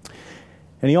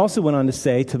 And he also went on to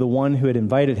say to the one who had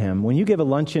invited him, when you give a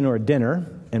luncheon or a dinner,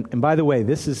 and by the way,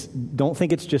 don't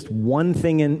think it's just one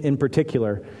thing in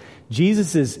particular.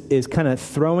 Jesus is kind of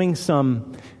throwing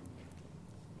some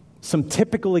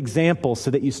typical examples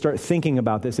so that you start thinking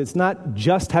about this. It's not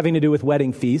just having to do with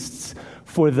wedding feasts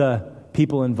for the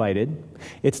people invited.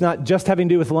 It's not just having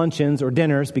to do with luncheons or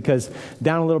dinners, because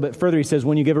down a little bit further he says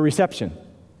when you give a reception.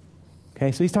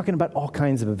 Okay, so he's talking about all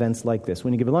kinds of events like this.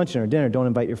 When you give a luncheon or dinner, don't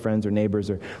invite your friends or neighbors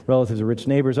or relatives or rich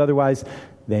neighbors. Otherwise,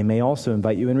 they may also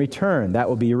invite you in return. That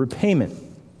will be your repayment.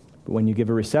 But when you give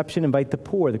a reception, invite the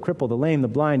poor, the crippled, the lame, the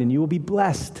blind, and you will be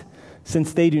blessed,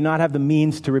 since they do not have the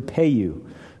means to repay you,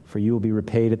 for you will be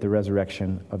repaid at the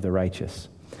resurrection of the righteous.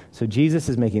 So Jesus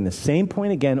is making the same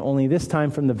point again, only this time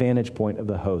from the vantage point of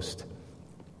the host.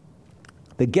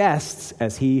 The guests,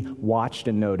 as he watched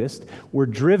and noticed, were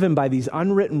driven by these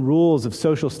unwritten rules of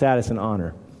social status and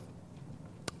honor.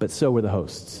 But so were the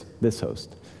hosts, this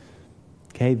host.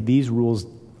 Okay, these rules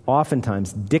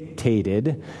oftentimes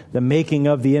dictated the making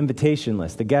of the invitation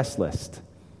list, the guest list.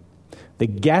 The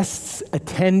guests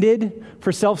attended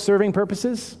for self-serving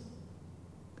purposes.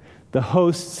 The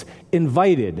hosts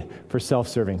invited for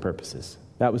self-serving purposes.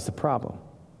 That was the problem.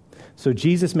 So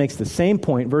Jesus makes the same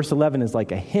point. Verse 11 is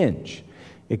like a hinge.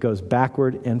 It goes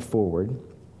backward and forward.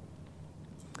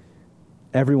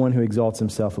 Everyone who exalts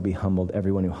himself will be humbled.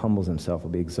 Everyone who humbles himself will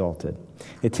be exalted.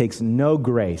 It takes no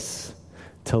grace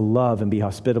to love and be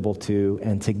hospitable to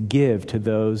and to give to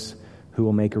those who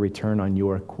will make a return on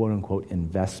your quote-unquote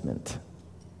investment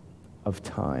of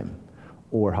time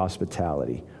or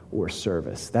hospitality or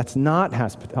service. That's not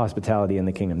hospitality in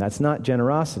the kingdom. That's not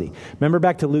generosity. Remember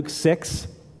back to Luke 6?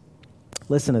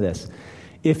 Listen to this.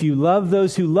 If you love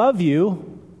those who love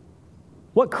you,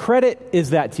 what credit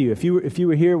is that to you? If you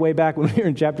were here way back when we were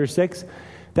in chapter 6,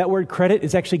 that word credit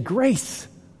is actually grace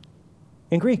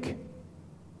in Greek.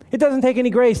 It doesn't take any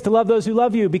grace to love those who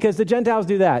love you, because the Gentiles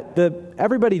do that.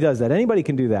 Everybody does that. Anybody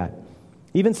can do that.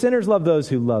 Even sinners love those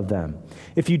who love them.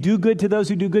 If you do good to those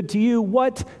who do good to you,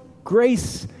 what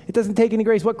grace? It doesn't take any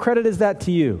grace. What credit is that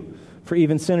to you? For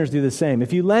even sinners do the same.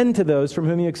 If you lend to those from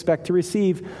whom you expect to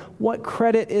receive, what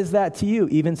credit is that to you?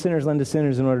 Even sinners lend to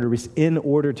sinners in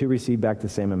order to receive back the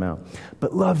same amount.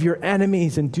 But love your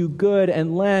enemies and do good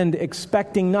and lend,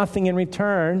 expecting nothing in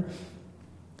return,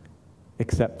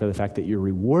 except for the fact that your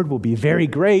reward will be very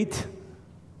great,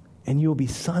 and you will be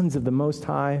sons of the Most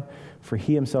High, for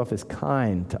he himself is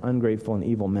kind to ungrateful and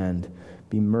evil men.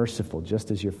 Be merciful, just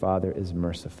as your Father is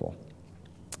merciful.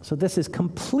 So this is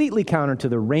completely counter to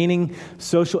the reigning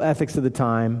social ethics of the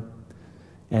time,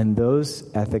 and those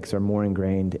ethics are more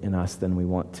ingrained in us than we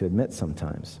want to admit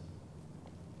sometimes.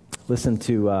 Listen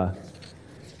to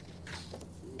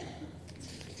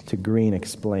Green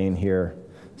explain here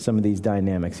some of these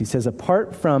dynamics. He says,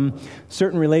 apart from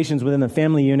certain relations within the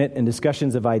family unit and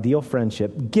discussions of ideal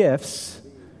friendship, gifts,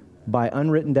 by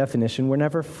unwritten definition, were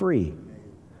never free,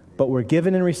 but were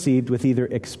given and received with either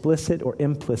explicit or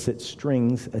implicit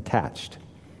strings attached.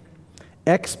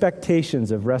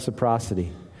 Expectations of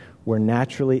reciprocity were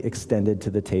naturally extended to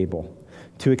the table.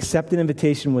 To accept an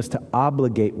invitation was to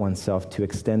obligate oneself to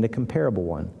extend a comparable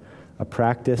one, a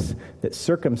practice that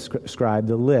circumscribed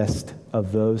the list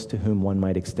of those to whom one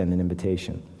might extend an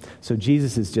invitation. So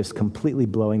Jesus is just completely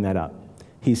blowing that up.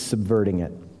 He's subverting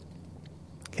it.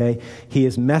 Okay? He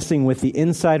is messing with the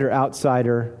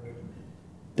insider-outsider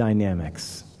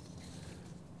dynamics.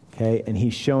 Okay? And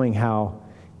he's showing how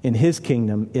in his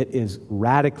kingdom it is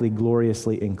radically,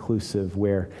 gloriously inclusive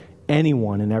where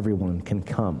anyone and everyone can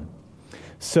come.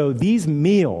 So these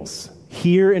meals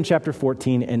here in chapter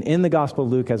 14 and in the Gospel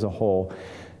of Luke as a whole,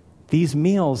 these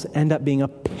meals end up being a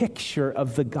picture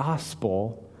of the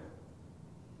gospel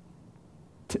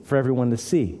for everyone to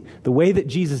see. The way that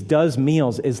Jesus does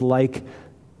meals is like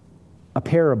a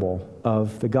parable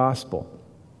of the gospel.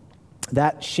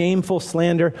 That shameful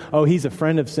slander, oh, he's a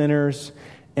friend of sinners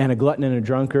and a glutton and a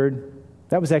drunkard,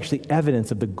 that was actually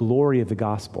evidence of the glory of the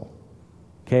gospel.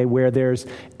 Okay, where there's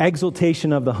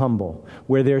exaltation of the humble,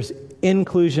 where there's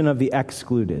inclusion of the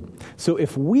excluded. So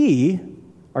if we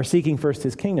are seeking first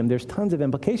his kingdom, there's tons of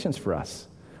implications for us.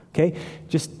 Okay,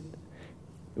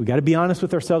 we got to be honest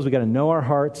with ourselves. We got to know our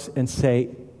hearts and say,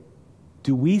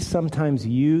 do we sometimes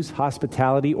use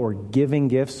hospitality or giving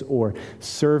gifts or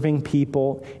serving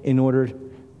people in order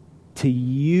to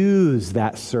use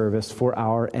that service for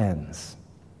our ends?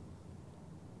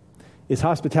 Is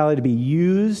hospitality to be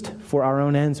used for our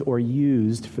own ends or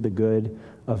used for the good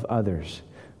of others?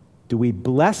 Do we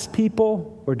bless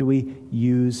people or do we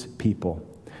use people?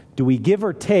 Do we give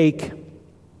or take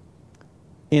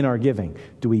in our giving?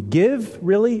 Do we give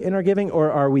really in our giving,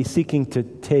 or are we seeking to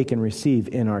take and receive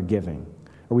in our giving?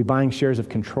 Are we buying shares of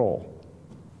control?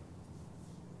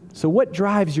 So what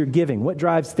drives your giving? What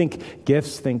drives, think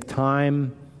gifts, think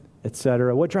time,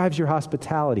 etc. What drives your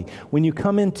hospitality? When you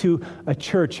come into a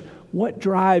church, what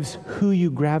drives who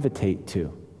you gravitate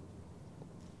to?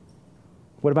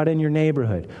 What about in your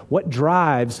neighborhood? What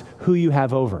drives who you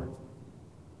have over?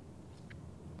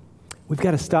 We've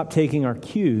got to stop taking our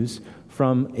cues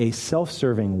from a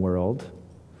self-serving world,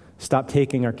 stop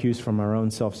taking our cues from our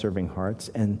own self-serving hearts,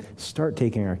 and start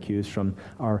taking our cues from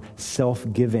our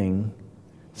self-giving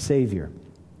Savior.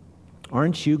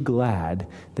 Aren't you glad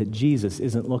that Jesus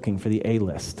isn't looking for the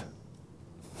A-list?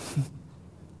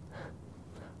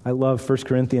 I love 1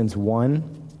 Corinthians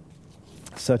 1,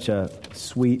 such a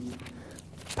sweet,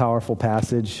 powerful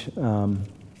passage. 1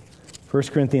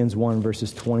 Corinthians 1,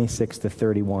 verses 26 to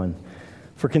 31.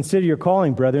 For consider your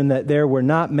calling, brethren, that there were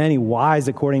not many wise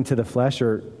according to the flesh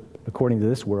or according to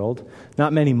this world,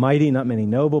 not many mighty, not many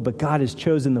noble, but God has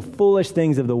chosen the foolish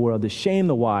things of the world to shame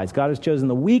the wise. God has chosen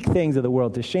the weak things of the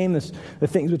world to shame the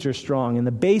things which are strong, and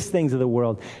the base things of the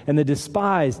world, and the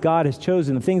despised God has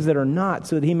chosen the things that are not,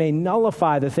 so that he may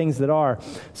nullify the things that are,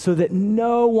 so that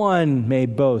no one may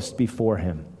boast before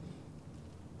him.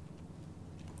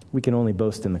 We can only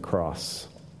boast in the cross.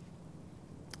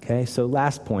 Okay, so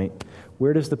last point,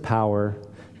 where does the power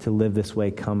to live this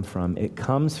way come from? It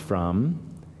comes from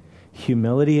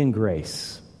humility and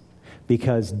grace,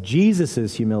 because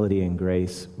Jesus' humility and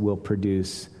grace will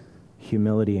produce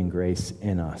humility and grace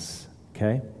in us,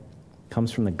 okay?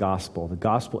 Comes from the gospel. The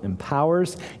gospel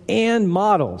empowers and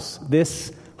models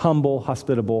this humble,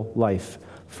 hospitable life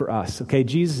for us, okay?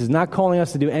 Jesus is not calling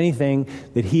us to do anything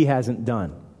that he hasn't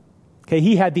done, okay?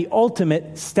 He had the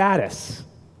ultimate status.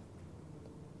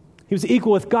 He was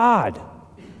equal with God,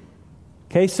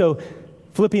 okay? So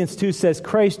Philippians 2 says,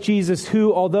 Christ Jesus,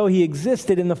 who, although he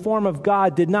existed in the form of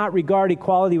God, did not regard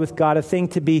equality with God a thing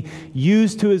to be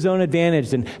used to his own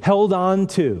advantage and held on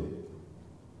to.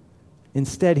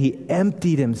 Instead, he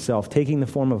emptied himself, taking the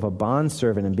form of a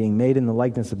bondservant and being made in the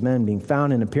likeness of men, being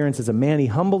found in appearance as a man. He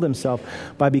humbled himself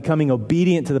by becoming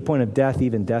obedient to the point of death,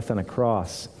 even death on a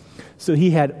cross. So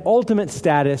he had ultimate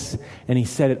status, and he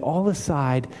set it all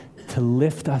aside to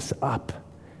lift us up,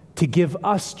 to give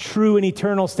us true and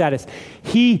eternal status.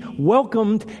 He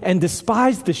welcomed and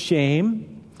despised the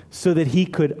shame so that he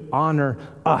could honor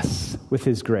us with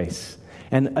his grace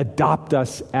and adopt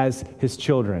us as his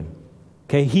children.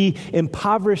 Okay, he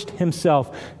impoverished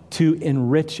himself to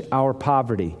enrich our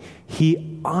poverty.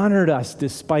 He honored us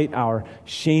despite our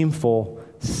shameful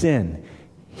sin.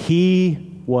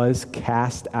 He was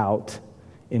cast out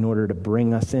in order to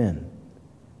bring us in,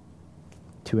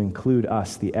 to include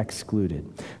us, the excluded.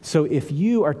 So if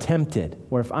you are tempted,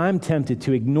 or if I'm tempted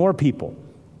to ignore people,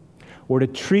 or to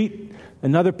treat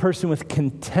another person with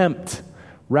contempt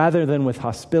rather than with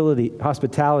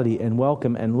hospitality and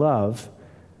welcome and love,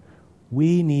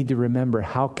 we need to remember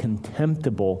how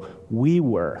contemptible we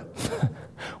were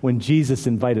when Jesus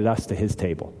invited us to his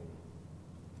table.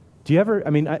 Do you ever,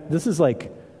 this is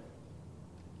like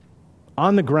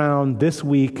on the ground this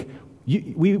week.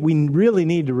 We really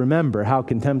need to remember how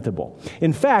contemptible.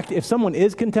 In fact, if someone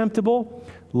is contemptible,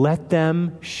 let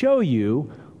them show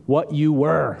you what you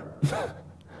were.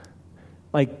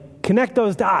 Like, connect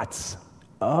those dots.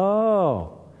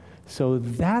 Oh, so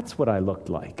that's what I looked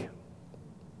like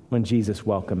when Jesus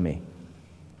welcomed me.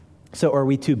 So are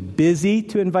we too busy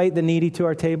to invite the needy to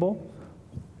our table?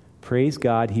 Praise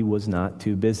God, he was not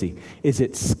too busy. Is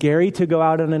it scary to go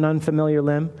out on an unfamiliar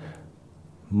limb?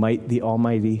 Might the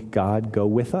Almighty God go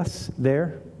with us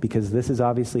there? Because this is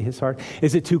obviously his heart.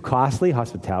 Is it too costly?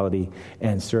 Hospitality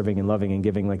and serving and loving and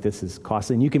giving like this is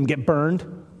costly, and you can get burned.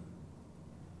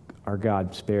 Our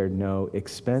God spared no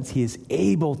expense. He is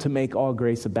able to make all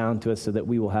grace abound to us so that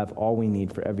we will have all we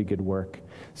need for every good work.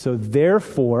 So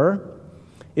therefore,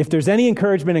 if there's any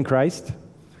encouragement in Christ,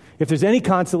 if there's any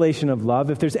consolation of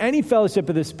love, if there's any fellowship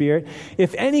of the Spirit,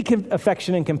 if any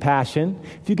affection and compassion,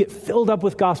 if you get filled up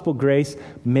with gospel grace,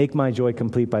 make my joy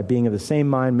complete by being of the same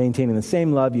mind, maintaining the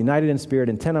same love, united in spirit,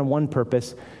 intent on one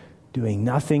purpose, doing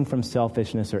nothing from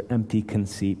selfishness or empty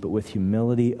conceit, but with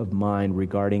humility of mind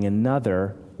regarding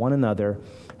one another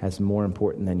as more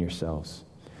important than yourselves.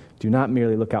 Do not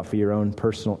merely look out for your own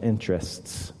personal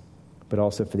interests, but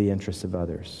also for the interests of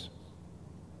others.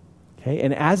 Okay,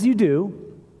 and as you do,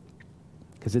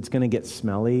 because it's going to get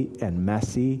smelly and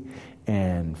messy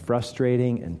and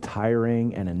frustrating and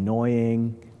tiring and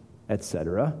annoying,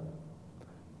 etc.,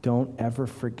 don't ever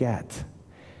forget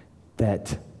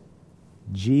that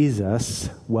Jesus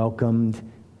welcomed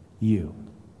you.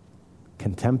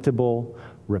 Contemptible,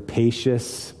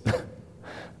 rapacious,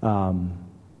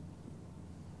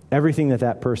 everything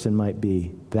that person might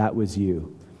be, that was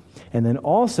you. And then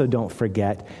also don't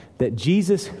forget that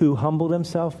Jesus, who humbled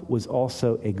himself, was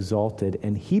also exalted,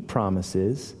 and he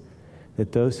promises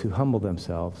that those who humble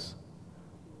themselves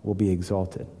will be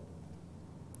exalted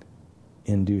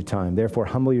in due time. Therefore,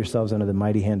 humble yourselves under the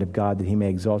mighty hand of God, that he may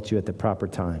exalt you at the proper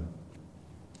time.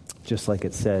 Just like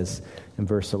it says in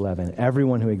verse 11,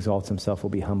 everyone who exalts himself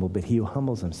will be humbled, but he who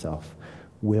humbles himself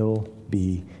will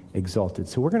be exalted.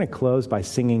 So we're going to close by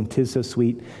singing "'Tis So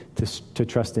Sweet to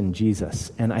Trust in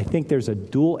Jesus." And I think there's a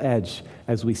dual edge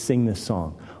as we sing this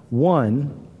song.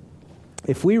 One,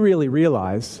 if we really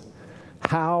realize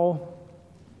how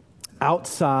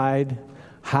outside,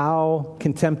 how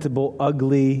contemptible,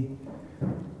 ugly,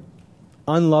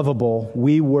 unlovable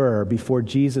we were before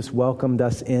Jesus welcomed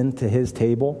us into his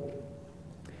table,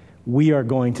 we are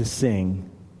going to sing,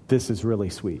 "This is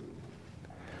really sweet."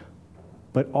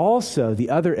 But also, the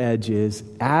other edge is,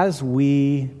 as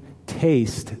we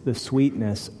taste the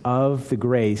sweetness of the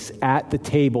grace at the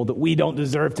table that we don't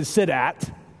deserve to sit at,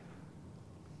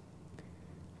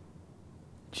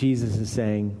 Jesus is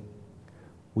saying,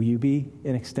 will you be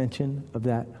an extension of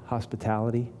that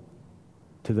hospitality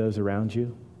to those around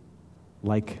you,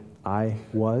 like I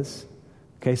was?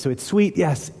 Okay, so it's sweet,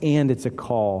 yes, and it's a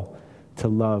call to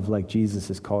love like Jesus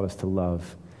has called us to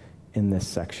love in this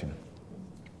section.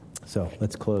 So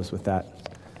let's close with that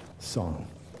song.